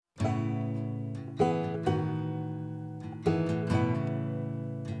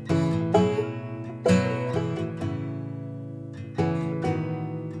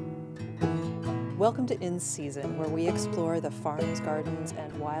Welcome to In Season, where we explore the farms, gardens,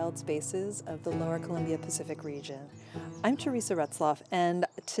 and wild spaces of the Lower Columbia Pacific region. I'm Teresa Retzlaff, and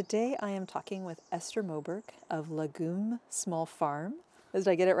today I am talking with Esther Moberg of Lagom Small Farm. Did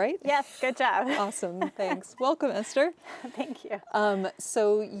I get it right? Yes, good job. Awesome, thanks. Welcome, Esther. Thank you.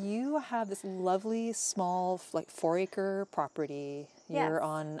 So you have this lovely small, 4-acre property. You're Yes.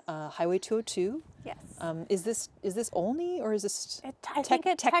 on Highway 202. Yes. Is this Olney, or is this? I think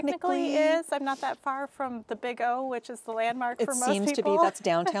it technically is. I'm not that far from the Big O, which is the landmark for most people. It seems to be. That's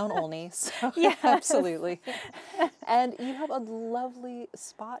downtown Olney. So Yes. Absolutely. And you have a lovely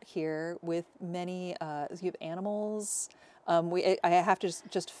spot here with many. You have animals. I have to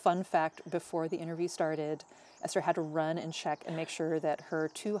just fun fact before the interview started. Esther had to run and check and make sure that her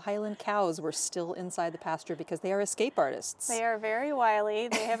 2 Highland cows were still inside the pasture because they are escape artists. They are very wily.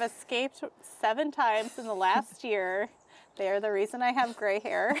 They have escaped 7 times in the last year. They are the reason I have gray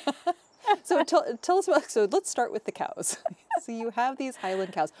hair. So tell us about. So let's start with the cows. So you have these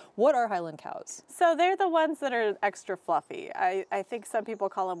Highland cows. What are Highland cows? So they're the ones that are extra fluffy. I think some people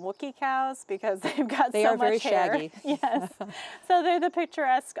call them Wookiee cows because they've got They so are very much hair. shaggy. Yes. So they're the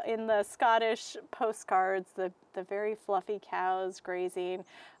picturesque in the Scottish postcards, the very fluffy cows grazing.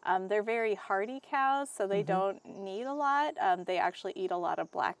 They're very hardy cows, so they don't need a lot. They actually eat a lot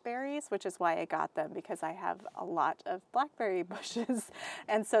of blackberries, which is why I got them, because I have a lot of blackberry bushes.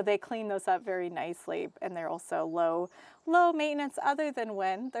 And so they clean those up very nicely, and they're also low maintenance other than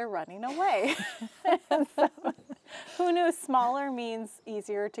when they're running away. So, who knew smaller means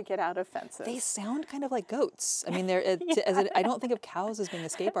easier to get out of fences? They sound kind of like goats. I mean, I don't think of cows as being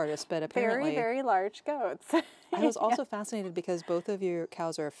escape artists, but apparently Very, very large goats. I was also fascinated because both of your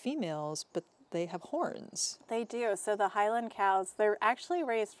cows are females, but they have horns. They do. So the Highland cows, they're actually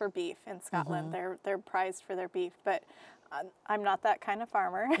raised for beef in Scotland. They're prized for their beef, but I'm not that kind of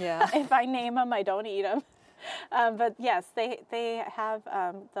farmer. Yeah. If I name them, I don't eat them. But yes, they have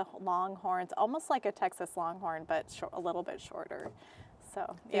the long horns, almost like a Texas Longhorn, but a little bit shorter.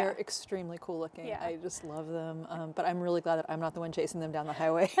 So yeah. They're extremely cool looking. Yeah. I just love them. But I'm really glad that I'm not the one chasing them down the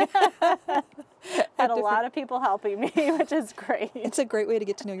highway. Had a lot of people helping me, which is great. It's a great way to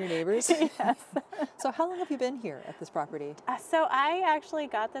get to know your neighbors. Yes. So how long have you been here at this property? So I actually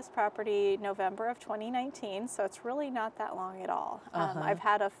got this property November of 2019, so it's really not that long at all. I've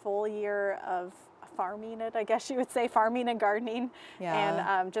had a full year of farming it, I guess you would say, farming and gardening,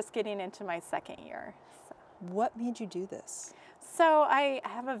 and just getting into my 2nd year. So. What made you do this? So I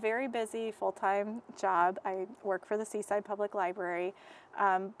have a very busy full-time job. I work for the Seaside Public Library,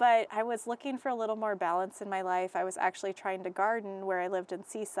 but I was looking for a little more balance in my life. I was actually trying to garden where I lived in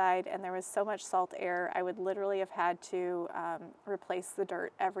Seaside, and there was so much salt air, I would literally have had to replace the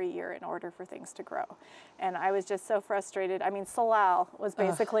dirt every year in order for things to grow. And I was just so frustrated. I mean, salal was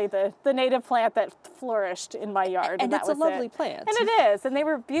basically the native plant that flourished in my yard. And that it's was a lovely it. plant. And it is, and they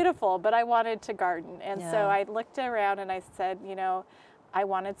were beautiful, but I wanted to garden. And so I looked around and I said, I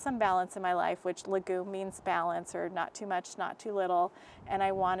wanted some balance in my life, which Lagom means balance, or not too much, not too little. And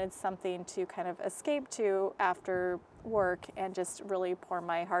I wanted something to kind of escape to after work and just really pour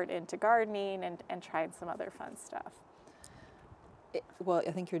my heart into gardening and trying some other fun stuff. Well,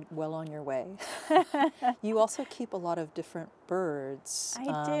 I think you're well on your way. You also keep a lot of different birds.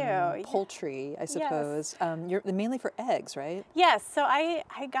 I do. Poultry, I suppose. Yes. You're mainly for eggs, right? Yes. So I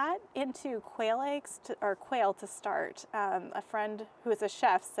got into quail to start. A friend who is a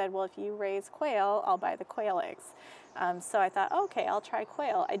chef said, well, if you raise quail, I'll buy the quail eggs. So I thought, okay, I'll try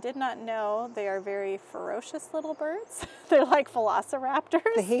quail. I did not know they are very ferocious little birds. They're like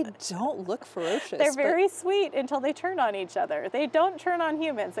velociraptors. They don't look ferocious. They're very sweet until they turn on each other. They don't turn on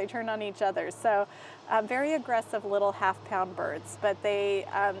humans, they turn on each other. So very aggressive little half-pound birds. But they,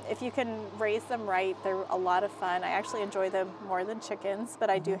 if you can raise them right, they're a lot of fun. I actually enjoy them more than chickens, but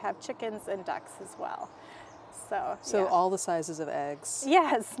I do have chickens and ducks as well. So all the sizes of eggs.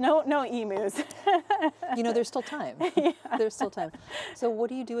 Yes, no emus. There's still time. Yeah. There's still time. So what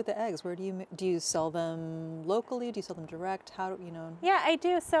do you do with the eggs? Where do you sell them locally? Do you sell them direct? Yeah, I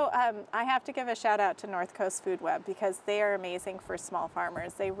do. So I have to give a shout out to North Coast Food Web because they are amazing for small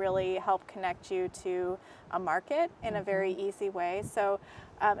farmers. They really help connect you to a market in a very easy way. So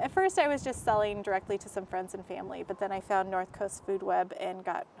at first I was just selling directly to some friends and family, but then I found North Coast Food Web and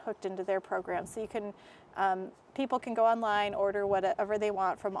got hooked into their program. So you can people can go online, order whatever they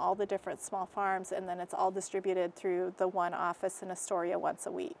want from all the different small farms, and then it's all distributed through the one office in Astoria once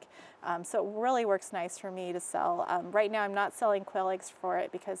a week. So it really works nice for me to sell. Right now I'm not selling quail eggs for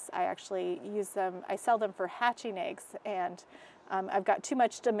it because I actually use them, I sell them for hatching eggs, and I've got too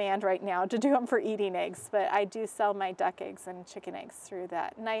much demand right now to do them for eating eggs, but I do sell my duck eggs and chicken eggs through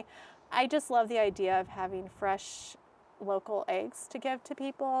that. And I I just love the idea of having fresh local eggs to give to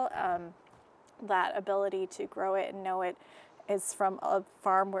people. That ability to grow it and know it is from a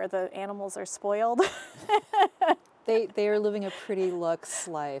farm where the animals are spoiled. They are living a pretty luxe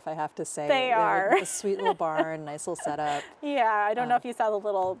life, I have to say. They are. A sweet little barn, nice little setup. Yeah, I don't know if you saw the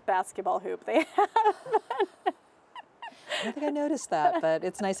little basketball hoop they have. I don't think I noticed that, but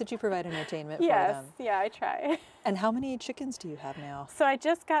it's nice that you provide entertainment for them. Yeah, I try. And how many chickens do you have now? So I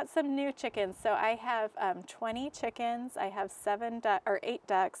just got some new chickens. So I have 20 chickens, I have 8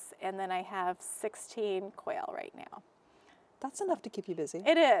 ducks, and then I have 16 quail right now. That's enough to keep you busy.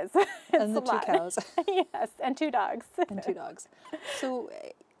 It is. And the 2 cows. Yes, and 2 dogs. And 2 dogs. So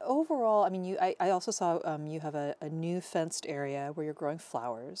overall, I mean, I also saw you have a new fenced area where you're growing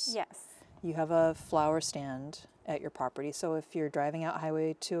flowers. Yes. You have a flower stand at your property. So if you're driving out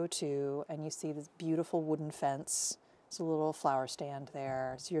Highway 202 and you see this beautiful wooden fence, it's a little flower stand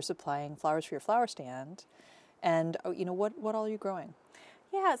there. So you're supplying flowers for your flower stand. And, what all are you growing?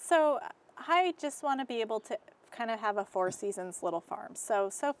 Yeah, so I just want to be able to kind of have a 4 seasons little farm. So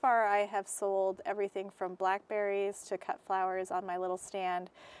far I have sold everything from blackberries to cut flowers on my little stand.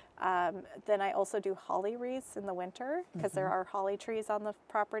 Then I also do holly wreaths in the winter because there are holly trees on the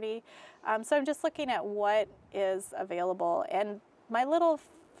property. So I'm just looking at what is available. And my little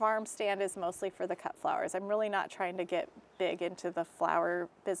farm stand is mostly for the cut flowers. I'm really not trying to get big into the flower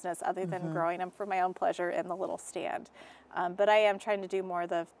business other than growing them for my own pleasure in the little stand. But I am trying to do more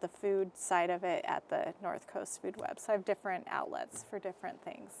the food side of it at the North Coast Food Web. So I have different outlets for different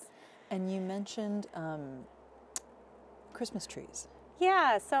things. And you mentioned Christmas trees.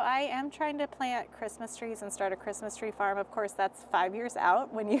 Yeah, so I am trying to plant Christmas trees and start a Christmas tree farm. Of course, that's 5 years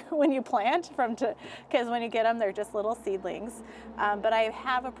out when you plant because when you get them, they're just little seedlings. But I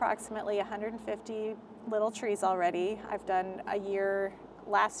have approximately 150 little trees already. I've done a year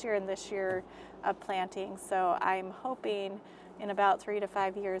last year and this year of planting. So I'm hoping in about 3 to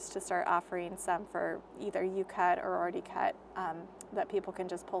 5 years to start offering some for either you cut or already cut that people can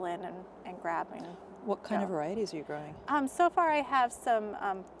just pull in and grab. What kind of varieties are you growing? So far I have some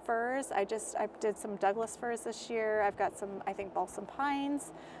firs. I did some Douglas firs this year. I've got some, I think, balsam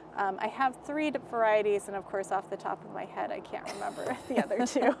pines. I have 3 varieties, and of course off the top of my head I can't remember the other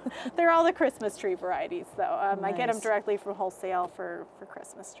 2. They're all the Christmas tree varieties though. Nice. I get them directly from wholesale for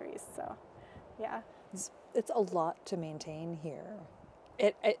Christmas trees, so yeah. It's a lot to maintain here.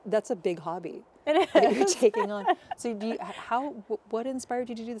 That's a big hobby. It is. That you're taking on. So what inspired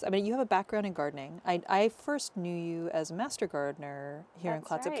you to do this? I mean, you have a background in gardening. I first knew you as a master gardener here in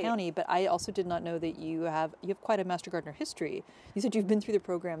Clatsop County, but I also did not know that you have quite a master gardener history. You said you've been through the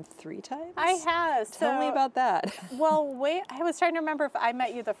program 3 times? I have. Tell me about that. Well, I was trying to remember if I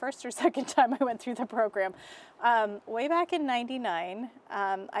met you the first or second time I went through the program. Way back in 99,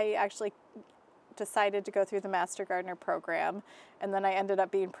 I actually decided to go through the Master Gardener program, and then I ended up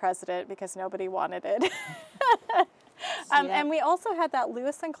being president because nobody wanted it. And we also had that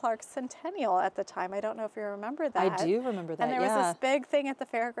Lewis and Clark Centennial at the time. I don't know if you remember that. I do remember that. And there was this big thing at the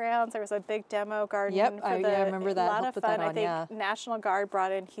fairgrounds. There was a big demo garden. Yep, I remember that. A lot of fun. I think National Guard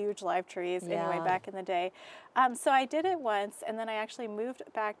brought in huge live trees anyway back in the day. So I did it once, and then I actually moved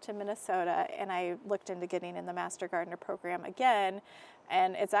back to Minnesota, and I looked into getting in the Master Gardener program again.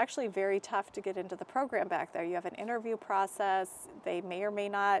 And it's actually very tough to get into the program back there. You have an interview process. They may or may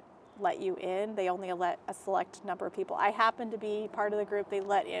not let you in. They only let a select number of people. I happen to be part of the group they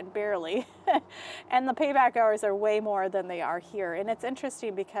let in, barely. And the payback hours are way more than they are here. And it's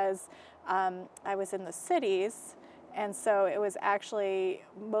interesting because I was in the cities, and so it was actually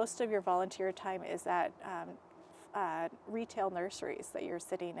most of your volunteer time is at retail nurseries that you're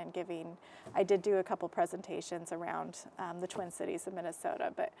sitting and giving. I did do a couple presentations around the Twin Cities of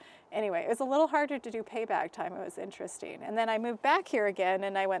Minnesota, but anyway, it was a little harder to do payback time. It was interesting. And then I moved back here again,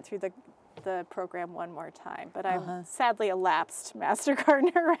 and I went through the program one more time, but I'm sadly a lapsed Master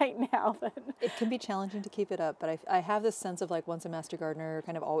Gardener right now. But it can be challenging to keep it up, but I have this sense of like once a Master Gardener,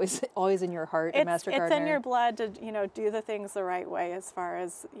 kind of always in your heart, a Master Gardener. It's in your blood to do the things the right way as far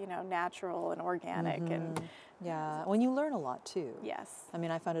as natural and organic and. Yeah, when you learn a lot too. Yes. I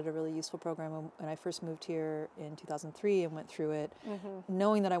mean, I found it a really useful program when I first moved here in 2003 and went through it,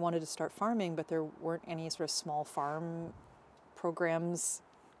 knowing that I wanted to start farming, but there weren't any sort of small farm programs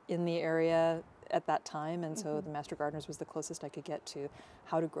in the area at that time, and so the Master Gardeners was the closest I could get to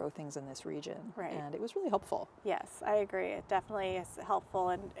how to grow things in this region. Right. And it was really helpful. Yes, I agree. It definitely is helpful,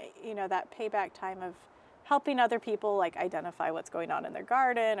 and that payback time of helping other people like identify what's going on in their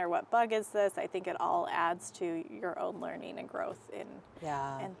garden or what bug is this, I think it all adds to your own learning and growth in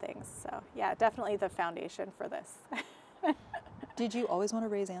things. So yeah, definitely the foundation for this. Did you always want to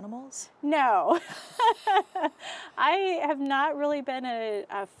raise animals? No. I have not really been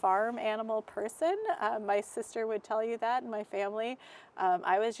a farm animal person. My sister would tell you that in my family.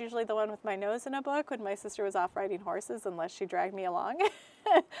 I was usually the one with my nose in a book when my sister was off riding horses, unless she dragged me along.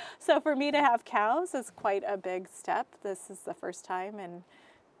 So for me to have cows is quite a big step. This is the first time in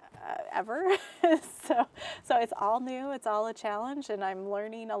ever. So it's all new, it's all a challenge, and I'm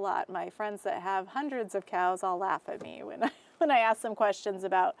learning a lot. My friends that have hundreds of cows all laugh at me when I ask them questions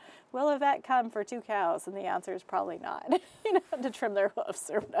about, will a vet come for 2 cows? And the answer is probably not, to trim their hoofs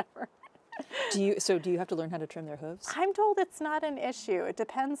or whatever. Do you have to learn how to trim their hooves? I'm told it's not an issue. It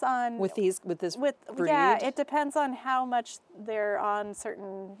depends on with this breed? Yeah, it depends on how much they're on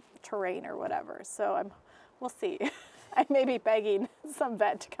certain terrain or whatever. So we'll see. I may be begging some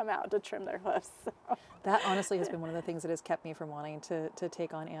vet to come out to trim their hoofs. So. That honestly has been one of the things that has kept me from wanting to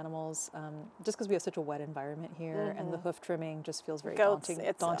take on animals, just because we have such a wet environment here, and the hoof trimming just feels very daunting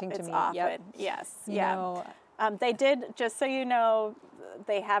to me. Often, yep. Yes, you know, they did, just so you know,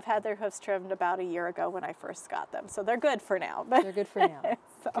 they have had their hoofs trimmed about a year ago when I first got them, so they're good for now. They're good for now.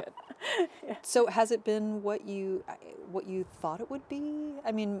 Good. Yeah. So has it been what you thought it would be?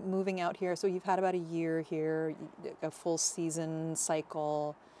 I mean, moving out here, so you've had about a year here, a full season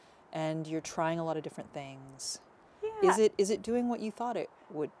cycle, and you're trying a lot of different things. Yeah. Is it doing what you thought it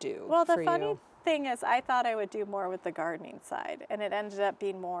would do? Well, the for funny you? thing is, I thought I would do more with the gardening side, and it ended up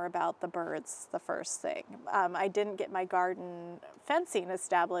being more about the birds the first thing. I didn't get my garden fencing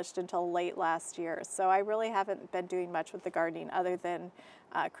established until late last year, so I really haven't been doing much with the gardening other than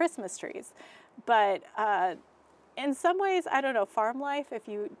Christmas trees. But in some ways, I don't know, farm life, if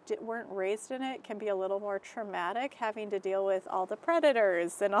you weren't raised in it, can be a little more traumatic, having to deal with all the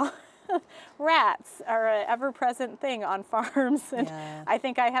predators and all. Rats are an ever-present thing on farms, and Yeah. I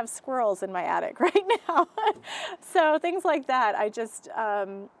think I have squirrels in my attic right now. So things like that, I just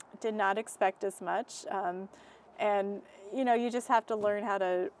did not expect as much. And, you just have to learn how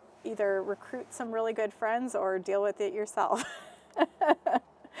to either recruit some really good friends or deal with it yourself.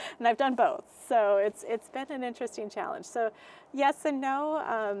 And I've done both. So it's been an interesting challenge. So yes and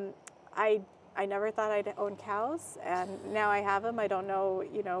no. I never thought I'd own cows, and now I have them. I don't know,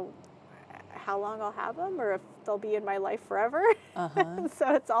 how long I'll have them or if they'll be in my life forever.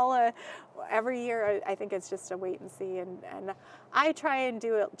 So it's all every year I think it's just a wait and see, and I try and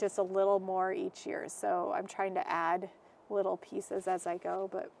do it just a little more each year. So I'm trying to add little pieces as I go,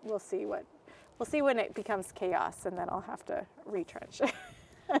 but we'll see when it becomes chaos, and then I'll have to retrench.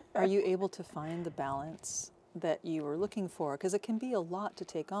 Are you able to find the balance that you were looking for? Because it can be a lot to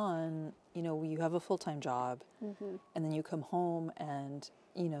take on. You have a full-time job, and then you come home and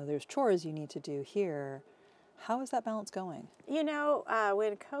there's chores you need to do here. How is that balance going? When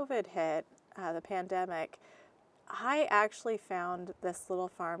COVID hit, the pandemic, I actually found this little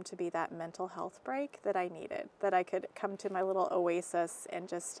farm to be that mental health break that I needed, that I could come to my little oasis and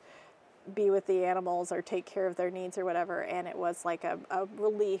just be with the animals or take care of their needs or whatever. And it was like a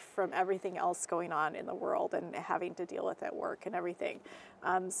relief from everything else going on in the world and having to deal with at work and everything.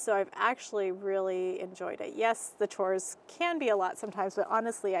 So I've actually really enjoyed it. Yes, the chores can be a lot sometimes, but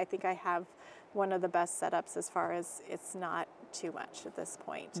honestly, I think I have one of the best setups as far as it's not too much at this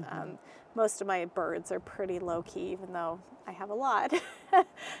point. Most of my birds are pretty low key, even though I have a lot.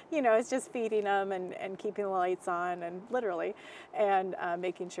 It's just feeding them and keeping the lights on, and literally, and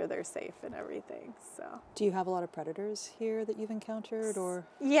making sure they're safe and everything. So. Do you have a lot of predators here that you've encountered, or?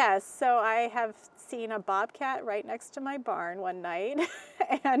 Yes. So I have seen a bobcat right next to my barn one night,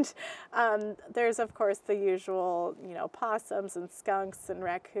 and there's of course the usual, possums and skunks and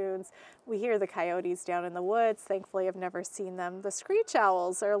raccoons. We hear the coyotes down in the woods. Thankfully, I've never seen them. The screech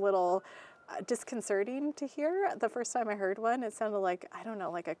owls are a little disconcerting to hear. The first time I heard one, it sounded like, I don't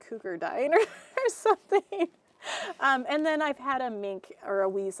know, like a cougar dying or something. And then I've had a mink or a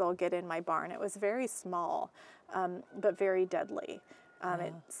weasel get in my barn. It was very small, but very deadly.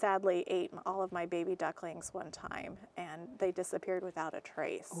 It sadly ate all of my baby ducklings one time, and they disappeared without a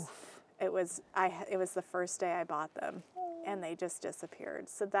trace. Oof. It was the first day I bought them, and they just disappeared.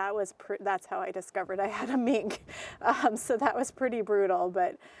 So that's how I discovered I had a mink. So that was pretty brutal.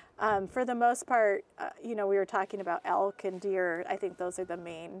 But for the most part, we were talking about elk and deer. I think those are the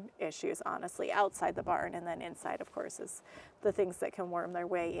main issues, honestly, outside the barn. And then inside, of course, is the things that can worm their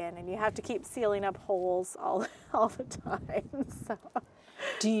way in. And you have to keep sealing up holes all the time. So.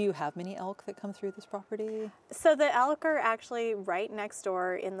 Do you have many elk that come through this property? So the elk are actually right next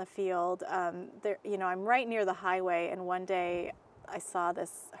door in the field. I'm right near the highway, and one day I saw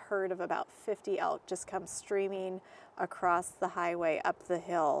this herd of about 50 elk just come streaming across the highway up the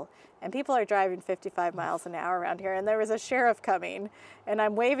hill. And people are driving 55 miles an hour around here. And there was a sheriff coming, and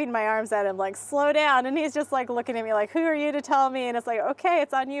I'm waving my arms at him like, slow down. And he's just like looking at me like, who are you to tell me? And it's like, okay,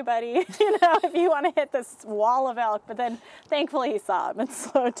 it's on you, buddy. You know, if you want to hit this wall of elk. But then thankfully he saw him and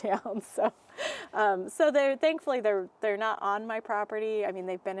slowed down. So they're not on my property. I mean,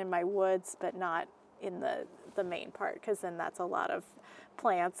 they've been in my woods, but not in the main part, because then that's a lot of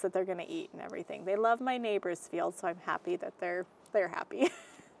plants that they're going to eat and everything. They love my neighbor's field, so I'm happy that they're happy.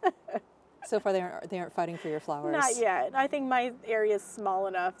 So far, they aren't fighting for your flowers. Not yet. I think my area is small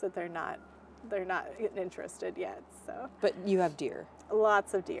enough that they're not interested yet. So. But you have deer.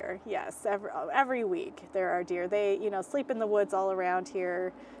 Lots of deer. Yes, every week there are deer. They sleep in the woods all around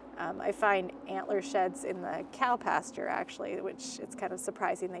here. I find antler sheds in the cow pasture, actually, which it's kind of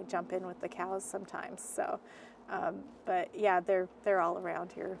surprising. They jump in with the cows sometimes. So, but yeah, they're all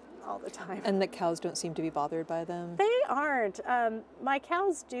around here all the time. And the cows don't seem to be bothered by them? They aren't. My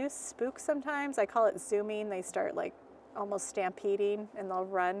cows do spook sometimes. I call it zooming. They start like almost stampeding, and they'll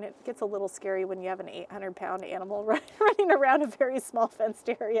run. It gets a little scary when you have an 800-pound animal running around a very small fenced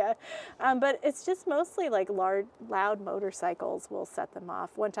area. But it's just mostly like loud motorcycles will set them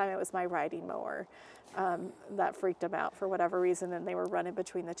off. One time it was my riding mower that freaked them out for whatever reason, and they were running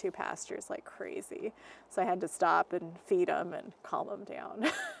between the two pastures like crazy. So I had to stop and feed them and calm them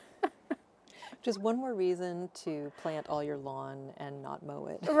down. Just one more reason to plant all your lawn and not mow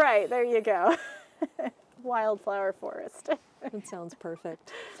it. Right, there you go. Wildflower forest. That sounds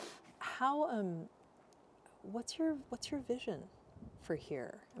perfect. How what's your vision for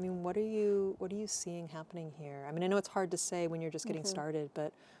here? I mean, what are you seeing happening here? I mean, I know it's hard to say when you're just getting started,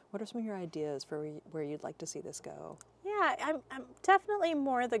 but what are some of your ideas for where you'd like to see this go? Yeah, I'm definitely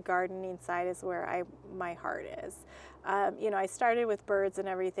more the gardening side is where my heart is. I started with birds and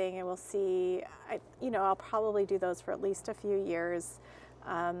everything, and we'll see. I'll probably do those for at least a few years,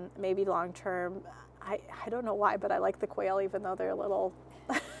 maybe long term. I don't know why, but I like the quail, even though they're little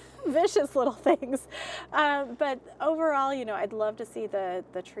vicious little things. But overall, I'd love to see the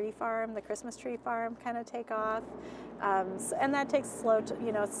tree farm, the Christmas tree farm, kind of take off. And that takes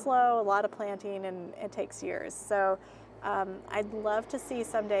slow, a lot of planting, and it takes years. So I'd love to see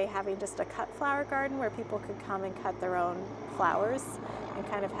someday having just a cut flower garden where people could come and cut their own flowers and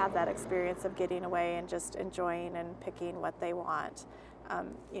kind of have that experience of getting away and just enjoying and picking what they want.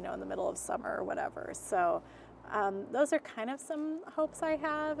 In the middle of summer or whatever. So those are kind of some hopes I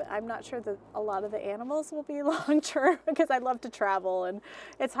have. I'm not sure that a lot of the animals will be long term, because I love to travel, and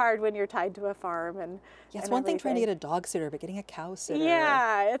it's hard when you're tied to a farm. And it's one thing trying to get a dog sitter, but getting a cow sitter.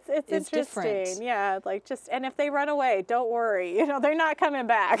 Yeah, it's interesting. Different. Yeah, and if they run away, don't worry. They're not coming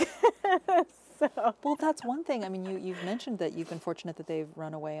back. So. Well, that's one thing. I mean, you've mentioned that you've been fortunate that they've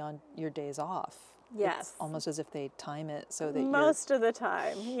run away on your days off. Yes. It's almost as if they time it so that most of the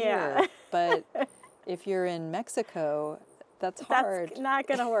time, here. Yeah. But if you're in Mexico, that's hard. That's not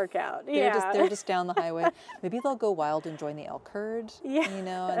going to work out. They're just down the highway. Maybe they'll go wild and join the elk herd. Yeah.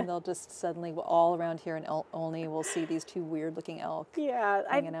 And they'll just suddenly all around here in Olney we'll see these two weird-looking elk. Yeah,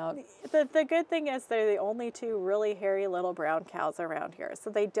 hanging out. The good thing is they're the only two really hairy little brown cows around here, so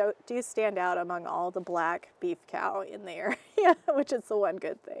they do stand out among all the black beef cow in the area, which is the one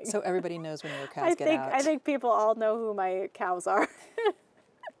good thing. So everybody knows when your cows get out. I think people all know who my cows are.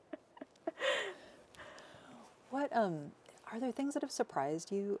 What are there things that have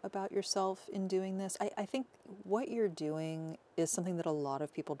surprised you about yourself in doing this? I think what you're doing is something that a lot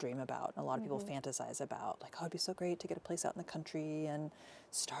of people dream about, and a lot of people fantasize about. Like, oh, it'd be so great to get a place out in the country and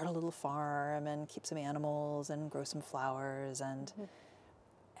start a little farm and keep some animals and grow some flowers.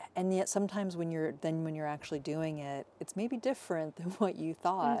 And yet sometimes when you're actually doing it, it's maybe different than what you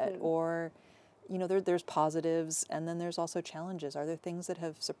thought. Or, there's positives, and then there's also challenges. Are there things that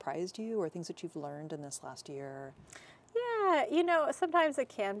have surprised you, or things that you've learned in this last year? Yeah, sometimes it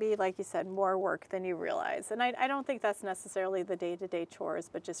can be, like you said, more work than you realize. And I don't think that's necessarily the day-to-day chores,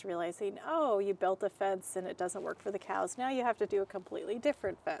 but just realizing, oh, you built a fence and it doesn't work for the cows. Now you have to do a completely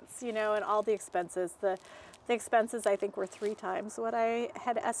different fence, and all the expenses. The expenses, I think, were 3 times what I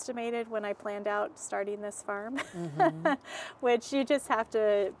had estimated when I planned out starting this farm, which you just have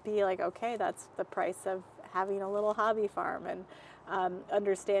to be like, okay, that's the price of having a little hobby farm, and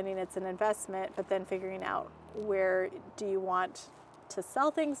understanding it's an investment, but then figuring out where do you want to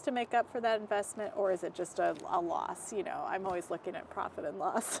sell things to make up for that investment, or is it just a loss? I'm always looking at profit and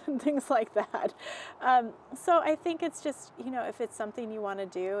loss and things like that. So I think it's just, if it's something you want to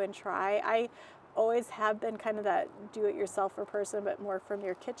do and try. always have been kind of that do-it-yourselfer person, but more from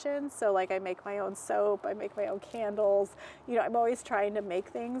your kitchen. So like I make my own soap, I make my own candles. You know, I'm always trying to make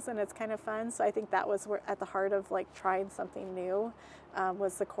things, and it's kind of fun. So I think that was at the heart of like trying something new,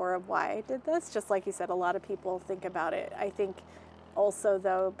 was the core of why I did this. Just like you said, a lot of people think about it. I think also,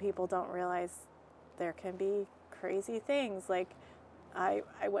 though, people don't realize there can be crazy things. Like I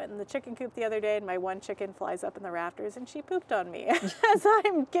went in the chicken coop the other day, and my one chicken flies up in the rafters, and she pooped on me as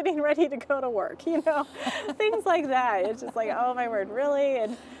I'm getting ready to go to work, you know, things like that. It's just like, oh my word, really?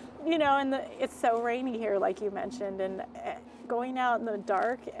 And, you know, and it's so rainy here, like you mentioned, and going out in the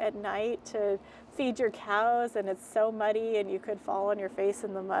dark at night to feed your cows, and it's so muddy, and you could fall on your face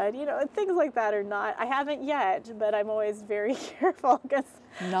in the mud, you know, things like that are not, I haven't yet, but I'm always very careful because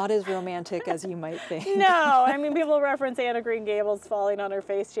not as romantic as you might think. No, I mean, people reference Anna Green Gables falling on her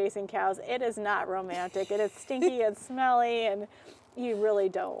face chasing cows. It is not romantic. It is stinky and smelly, and you really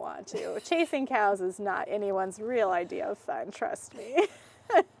don't want to. Chasing cows is not anyone's real idea of fun, trust me.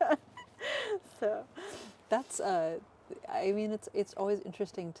 So that's I mean, it's always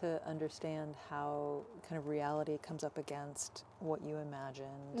interesting to understand how kind of reality comes up against what you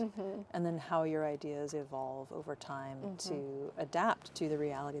imagined, and then how your ideas evolve over time to adapt to the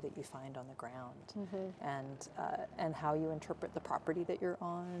reality that you find on the ground, and how you interpret the property that you're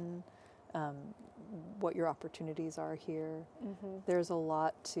on, what your opportunities are here. There's a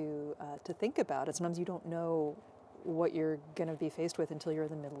lot to think about, and sometimes you don't know what you're going to be faced with until you're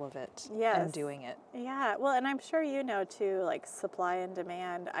in the middle of it and doing it. Yeah, well, and I'm sure you know too, like supply and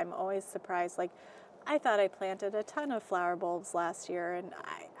demand. I'm always surprised. Like, I thought I planted a ton of flower bulbs last year, and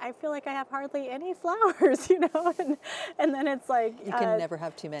I feel like I have hardly any flowers, you know, and then it's like... You can never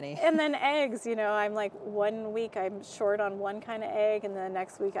have too many. And then eggs, you know, I'm like 1 week I'm short on one kind of egg, and then the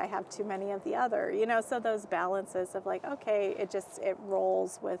next week I have too many of the other, you know, so those balances of like, okay, it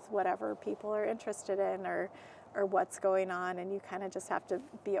rolls with whatever people are interested in or what's going on, and you kind of just have to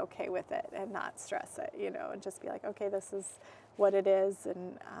be okay with it and not stress it, you know, and just be like, okay, this is what it is.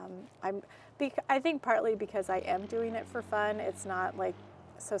 And I think partly because I am doing it for fun, it's not like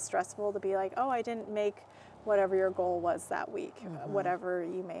so stressful to be like, oh, I didn't make whatever your goal was that week, whatever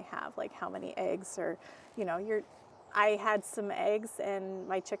you may have, like how many eggs, or, you know, I had some eggs, and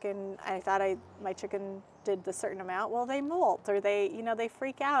my chicken, I thought my chicken did the certain amount. Well, they molt, or they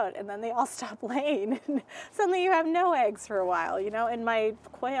freak out, and then they all stop laying. And suddenly you have no eggs for a while, you know. And my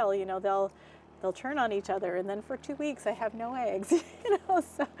quail, you know, they'll turn on each other, and then for 2 weeks I have no eggs, you know.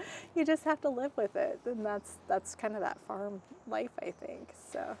 So you just have to live with it, and that's kind of that farm life, I think.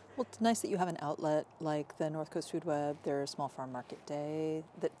 So well, it's nice that you have an outlet like the North Coast Food Web, their Small Farm Market Day,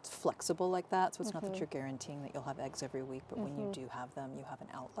 that's flexible like that. So it's not that you're guaranteeing that you'll have eggs every week, but when you do have them, you have an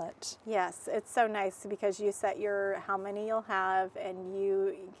outlet. Yes, it's so nice because you set how many you'll have, and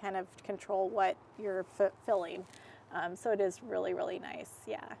you kind of control what you're filling. So it is really, really nice.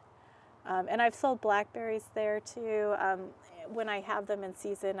 Yeah. And I've sold blackberries there too. When I have them in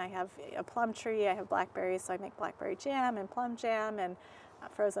season, I have a plum tree, I have blackberries, so I make blackberry jam and plum jam and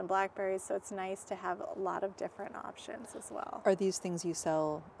frozen blackberries. So it's nice to have a lot of different options as well. Are these things you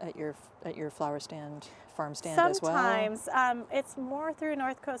sell at your flower stand, farm stand Sometimes, as well? Sometimes. It's more through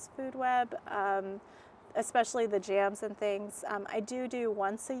North Coast Food Web, especially the jams and things. I do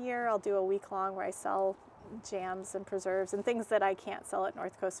once a year, I'll do a week long where I sell jams and preserves and things that I can't sell at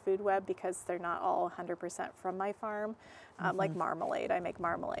North Coast Food Web because they're not all 100% from my farm. Like marmalade, I make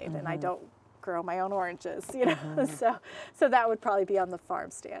marmalade, and I don't grow my own oranges, you know. So that would probably be on the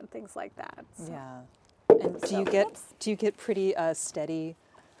farm stand, things like that. So. Yeah. And do you get pretty steady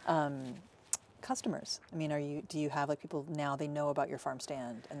customers? I mean, do you have like people now, they know about your farm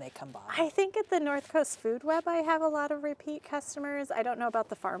stand and they come by? I think at the North Coast Food Web I have a lot of repeat customers. I don't know about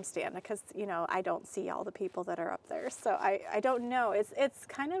the farm stand because, you know, I don't see all the people that are up there. So I don't know. It's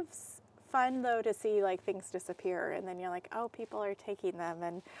kind of fun though to see like things disappear, and then you're like, oh, people are taking them.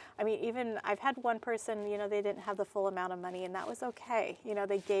 And I mean, even I've had one person, you know, they didn't have the full amount of money, and that was okay. You know,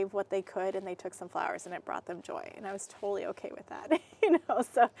 they gave what they could, and they took some flowers, and it brought them joy, and I was totally okay with that. You know,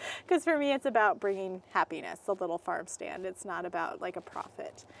 so because for me it's about bringing happiness, the little farm stand. It's not about like a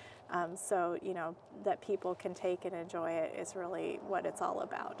profit. So, you know, that people can take and enjoy it is really what it's all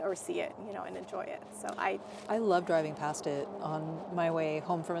about, or see it, you know, and enjoy it. So I love driving past it on my way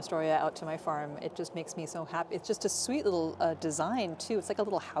home from Astoria out to my farm. It just makes me so happy. It's just a sweet little design too. It's like a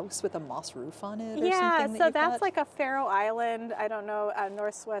little house with a moss roof on it. Yeah, so that's like a Faroe Island. I don't know,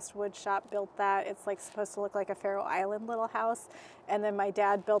 Northwest Wood Shop built that. It's like supposed to look like a Faroe Island little house. And then my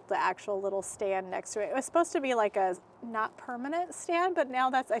dad built the actual little stand next to it. It was supposed to be like a not permanent stand, but now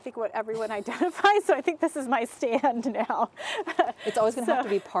that's, I think, what everyone identifies. So I think this is my stand now. It's always going to have to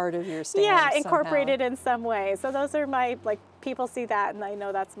be part of your stand. Yeah, somehow. incorporated in some way. So those are my, like, people see that and I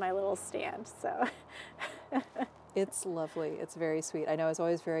know that's my little stand. So It's lovely. It's very sweet. I know I was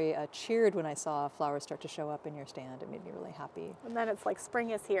always very cheered when I saw flowers start to show up in your stand. It made me really happy. and then it's like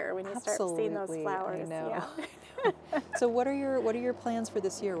spring is here when you start seeing those flowers. I know. Yeah. So what are your plans for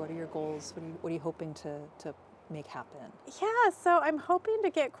this year? What are your goals? What are you hoping to make happen? Yeah, so I'm hoping to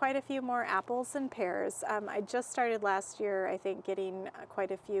get quite a few more apples and pears. I just started last year, I think, getting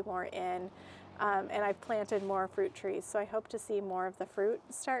quite a few more in. And I've planted more fruit trees, so I hope to see more of the fruit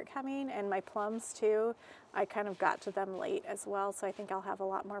start coming, and my plums too. I kind of got to them late as well, so I think I'll have a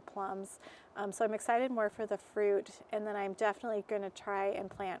lot more plums. So I'm excited more for the fruit, and then I'm definitely going to try and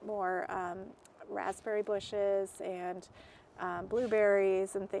plant more raspberry bushes and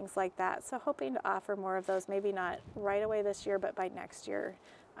blueberries and things like that. So hoping to offer more of those, maybe not right away this year, but by next year.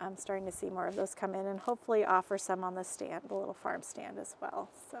 I'm starting to see more of those come in, and hopefully offer some on the stand, the little farm stand as well.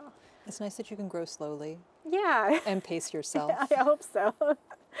 So It's nice that you can grow slowly. Yeah. And pace yourself. I hope so.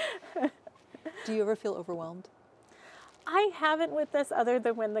 Do you ever feel overwhelmed? I haven't with this, other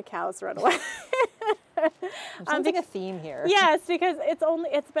than when the cows run away. I'm sensing a theme here. Yes, because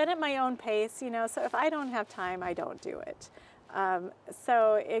it's been at my own pace, you know, so if I don't have time, I don't do it.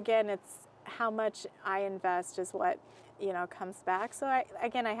 So again, it's how much I invest is what, you know, comes back. So I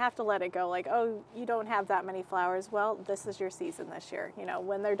have to let it go. Like, oh, you don't have that many flowers. Well, this is your season this year. You know,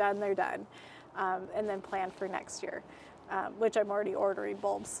 when they're done, they're done. And then plan for next year, which I'm already ordering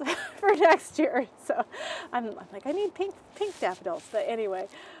bulbs for next year. So I'm like, I need pink daffodils. But anyway,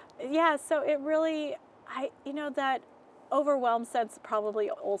 yeah, so it really, that overwhelmed sense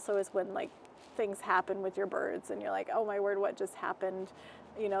probably also is when, like, things happen with your birds and you're like, oh my word, what just happened?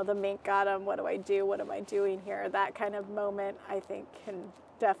 You know, the mink got them. What do I do? What am I doing here? That kind of moment, I think, can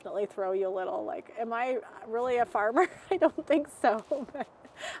definitely throw you a little, like, am I really a farmer? I don't think so, but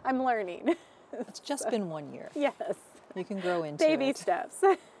I'm learning. It's just been 1 year. Yes. You can grow into it. Baby steps.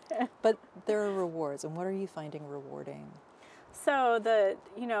 But there are rewards, and what are you finding rewarding? So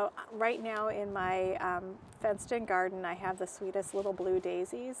right now in my fenced-in garden, I have the sweetest little blue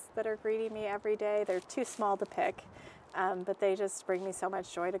daisies that are greeting me every day. They're too small to pick. But they just bring me so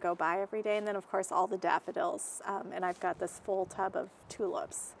much joy to go by every day. And then, of course, all the daffodils. And I've got this full tub of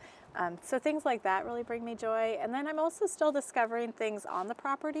tulips. So things like that really bring me joy. And then I'm also still discovering things on the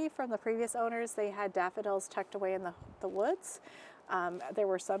property from the previous owners. They had daffodils tucked away in the woods. There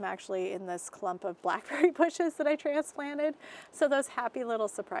were some actually in this clump of blackberry bushes that I transplanted. So those happy little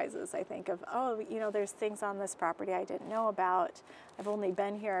surprises, I think, of, oh, you know, there's things on this property I didn't know about. I've only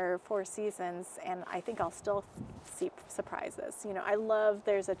been here 4 seasons, and I think I'll still see surprises. You know,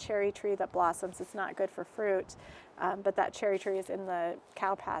 there's a cherry tree that blossoms. It's not good for fruit, but that cherry tree is in the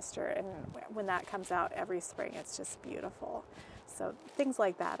cow pasture, and when that comes out every spring, it's just beautiful. So things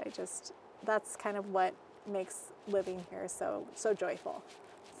like that, that's kind of what makes living here so joyful.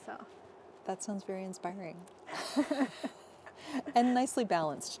 So that sounds very inspiring. And nicely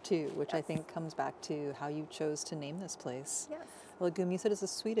balanced too, which yes. I think comes back to how you chose to name this place. Yes. Lagom, you said, is a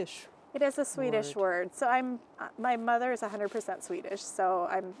Swedish It is a Swedish word. So my mother is 100% Swedish, so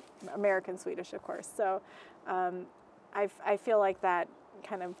I'm American Swedish, of course. So I feel like that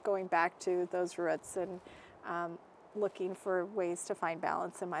kind of going back to those roots and looking for ways to find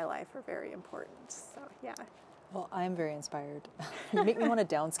balance in my life are very important. So, yeah. Well, I'm very inspired. You make me want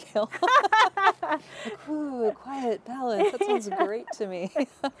to downscale. Like, ooh, quiet, balance. That sounds great to me.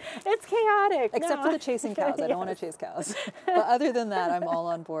 It's chaotic. Except for the chasing cows. I don't want to chase cows. But other than that, I'm all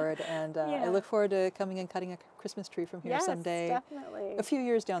on board. And I look forward to coming and cutting a Christmas tree from here someday. Yes, definitely. A few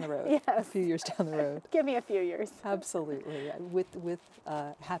years down the road. Yes. A few years down the road. Give me a few years. Absolutely.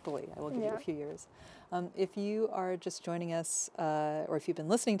 Happily, I will give you a few years. If you are just joining us, or if you've been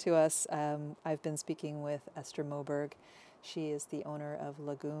listening to us, I've been speaking with Esther Moberg. She is the owner of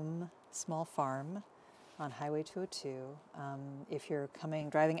Lagom Small Farm on Highway 202. If you're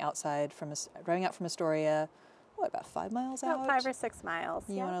driving out from Astoria, about 5 miles out? About 5 or 6 miles.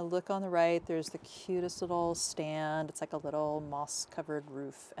 You want to look on the right. There's the cutest little stand. It's like a little moss-covered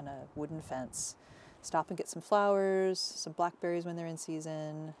roof and a wooden fence. Stop and get some flowers, some blackberries when they're in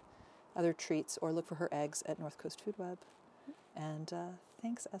season, other treats, or look for her eggs at North Coast Food Web. And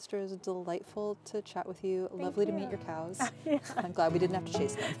thanks, Esther. It was delightful to chat with you. Lovely to meet your cows. Yeah. I'm glad we didn't have to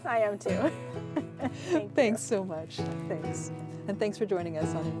chase them. I am too. Thanks so much. Thanks. And thanks for joining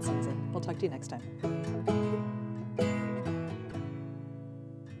us on In Season. We'll talk to you next time.